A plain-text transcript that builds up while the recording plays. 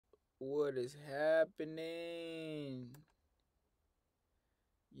What is happening?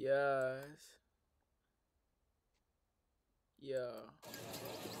 Yes. Yeah.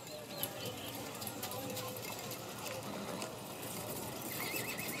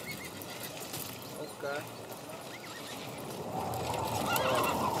 Okay.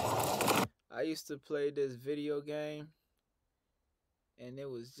 I used to play this video game and it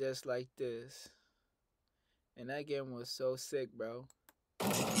was just like this. And that game was so sick, bro.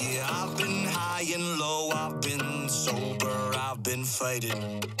 Yeah, I've been high and low, I've been sober, I've been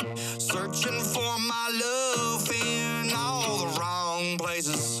fighting, searching for my love in all the wrong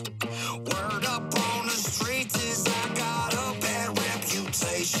places. Word up on the streets is I got a bad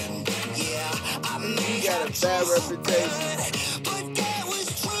reputation. Yeah, I may You got have a bad reputation. but that was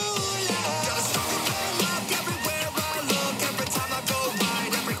true love. Got a stronger bad luck everywhere I look. Every time I go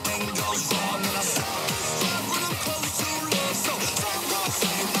right, everything goes wrong. And I stop this love when I'm close to love. So some gon'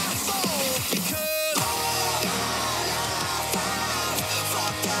 save my soul. Because all my life I've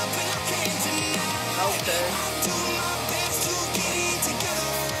fucked up and I can't deny. Okay. I do my best to get it together.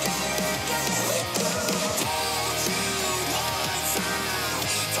 Told you one time,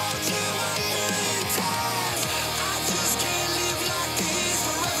 told you a million times. I just can't live like this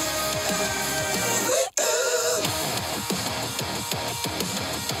forever.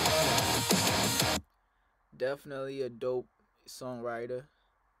 Definitely a dope songwriter.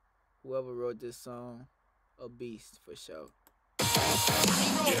 Whoever wrote this song, a beast for sure.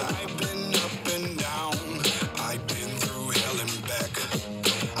 Yeah, I've been up and down. I've been through hell and back.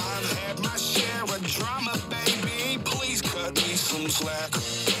 I've had my share of drama, baby. Please cut me some slack.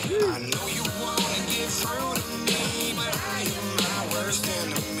 I know you wanna get through to me, but I am my worst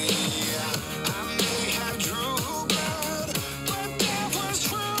enemy. I may have true blood, but that was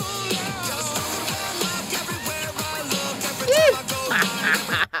true love. Just bad luck everywhere I look. Every time I go by.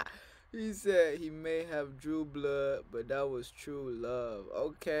 He said he may have drew blood, but that was true love.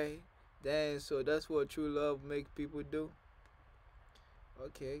 Okay. Dang, so that's what true love make people do?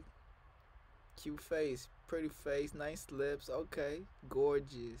 Okay. Cute face, pretty face, nice lips. Okay.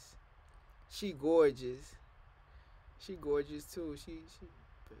 Gorgeous. She gorgeous. She gorgeous too. She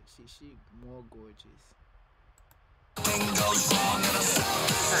more gorgeous. Thing goes wrong and I stop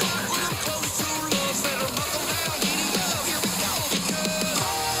this love when I'm close to love. Better buckle down, need love, here we go. Because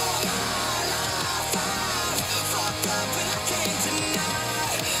all my life I've fucked up and I can't deny. I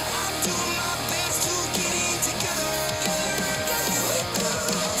do my best to get it together.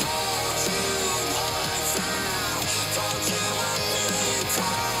 Told you one time, told you a million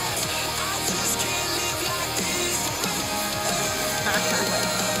times. I just can't live like this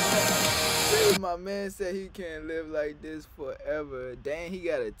forever. My man said he can't live like this forever. Dang, he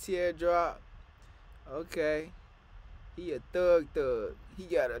got a teardrop. Okay. He a thug. He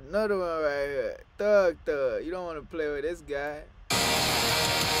got another one right here. Thug. You don't want to play with this guy.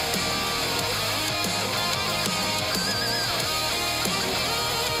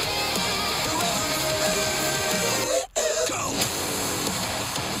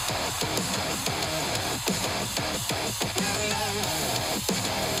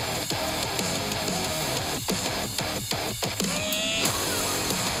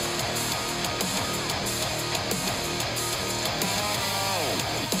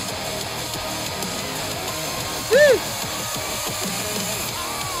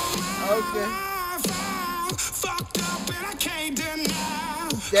 Okay. Fucked up and I can't deny.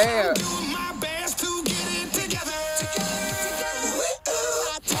 Damn. I'm doing my best to get it together. I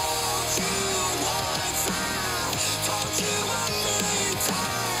told you one time, told you a million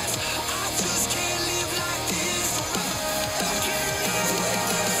times. I just can't live like this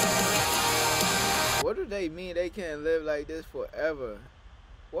forever. What do they mean they can't live like this forever?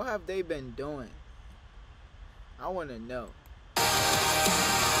 What have they been doing? I want to know.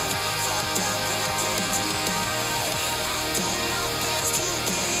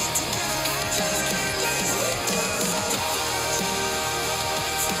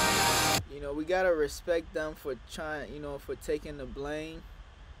 We gotta respect them for trying, for taking the blame.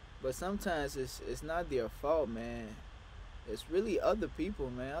 But sometimes it's not their fault, man. It's really other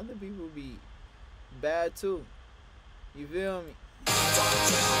people, man. Other people be bad too. You feel me?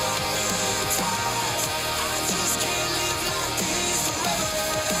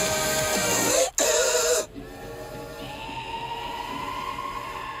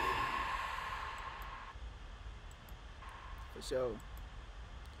 For sure.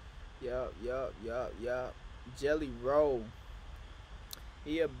 Yup. Jelly Roll.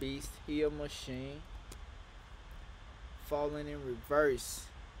 He a beast. He a machine. Falling in reverse.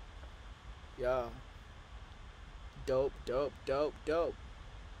 Y'all. Dope.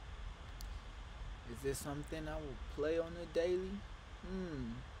 Is this something I will play on the daily?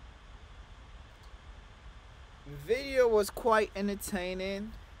 Video was quite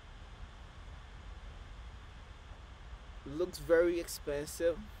entertaining. Looks very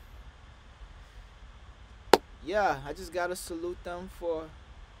expensive. Yeah, I just gotta salute them for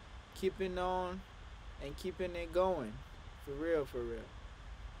keeping on and keeping it going. For real, for real.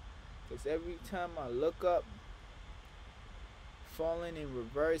 Because every time I look up, falling in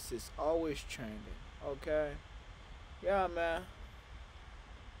reverse is always trending. Okay? Yeah, man.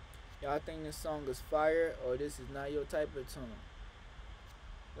 Y'all think this song is fire or this is not your type of tune?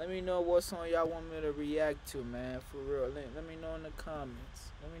 Let me know what song y'all want me to react to, man. For real. Let me know in the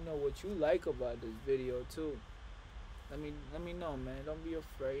comments. Let me know what you like about this video too. Let me know, man. Don't be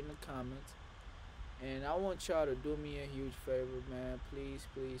afraid in the comments. And I want y'all to do me a huge favor, man. Please,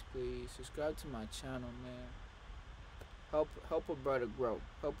 please, please subscribe to my channel, man. Help a brother grow.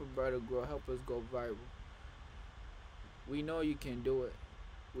 Help a brother grow. Help us go viral. We know you can do it.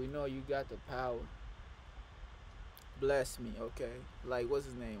 We know you got the power. Bless me, okay? Like, what's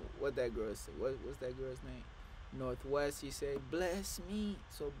his name? What that girl said? What's that girl's name? Northwest, he said, bless me.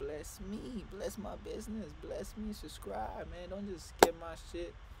 So bless me. Bless my business. Bless me. Subscribe, man. Don't just skip my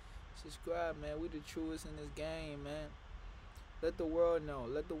shit. Subscribe, man. We the truest in this game, man. Let the world know.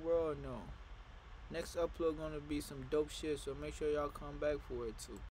 Let the world know. Next upload gonna be some dope shit, so make sure y'all come back for it too.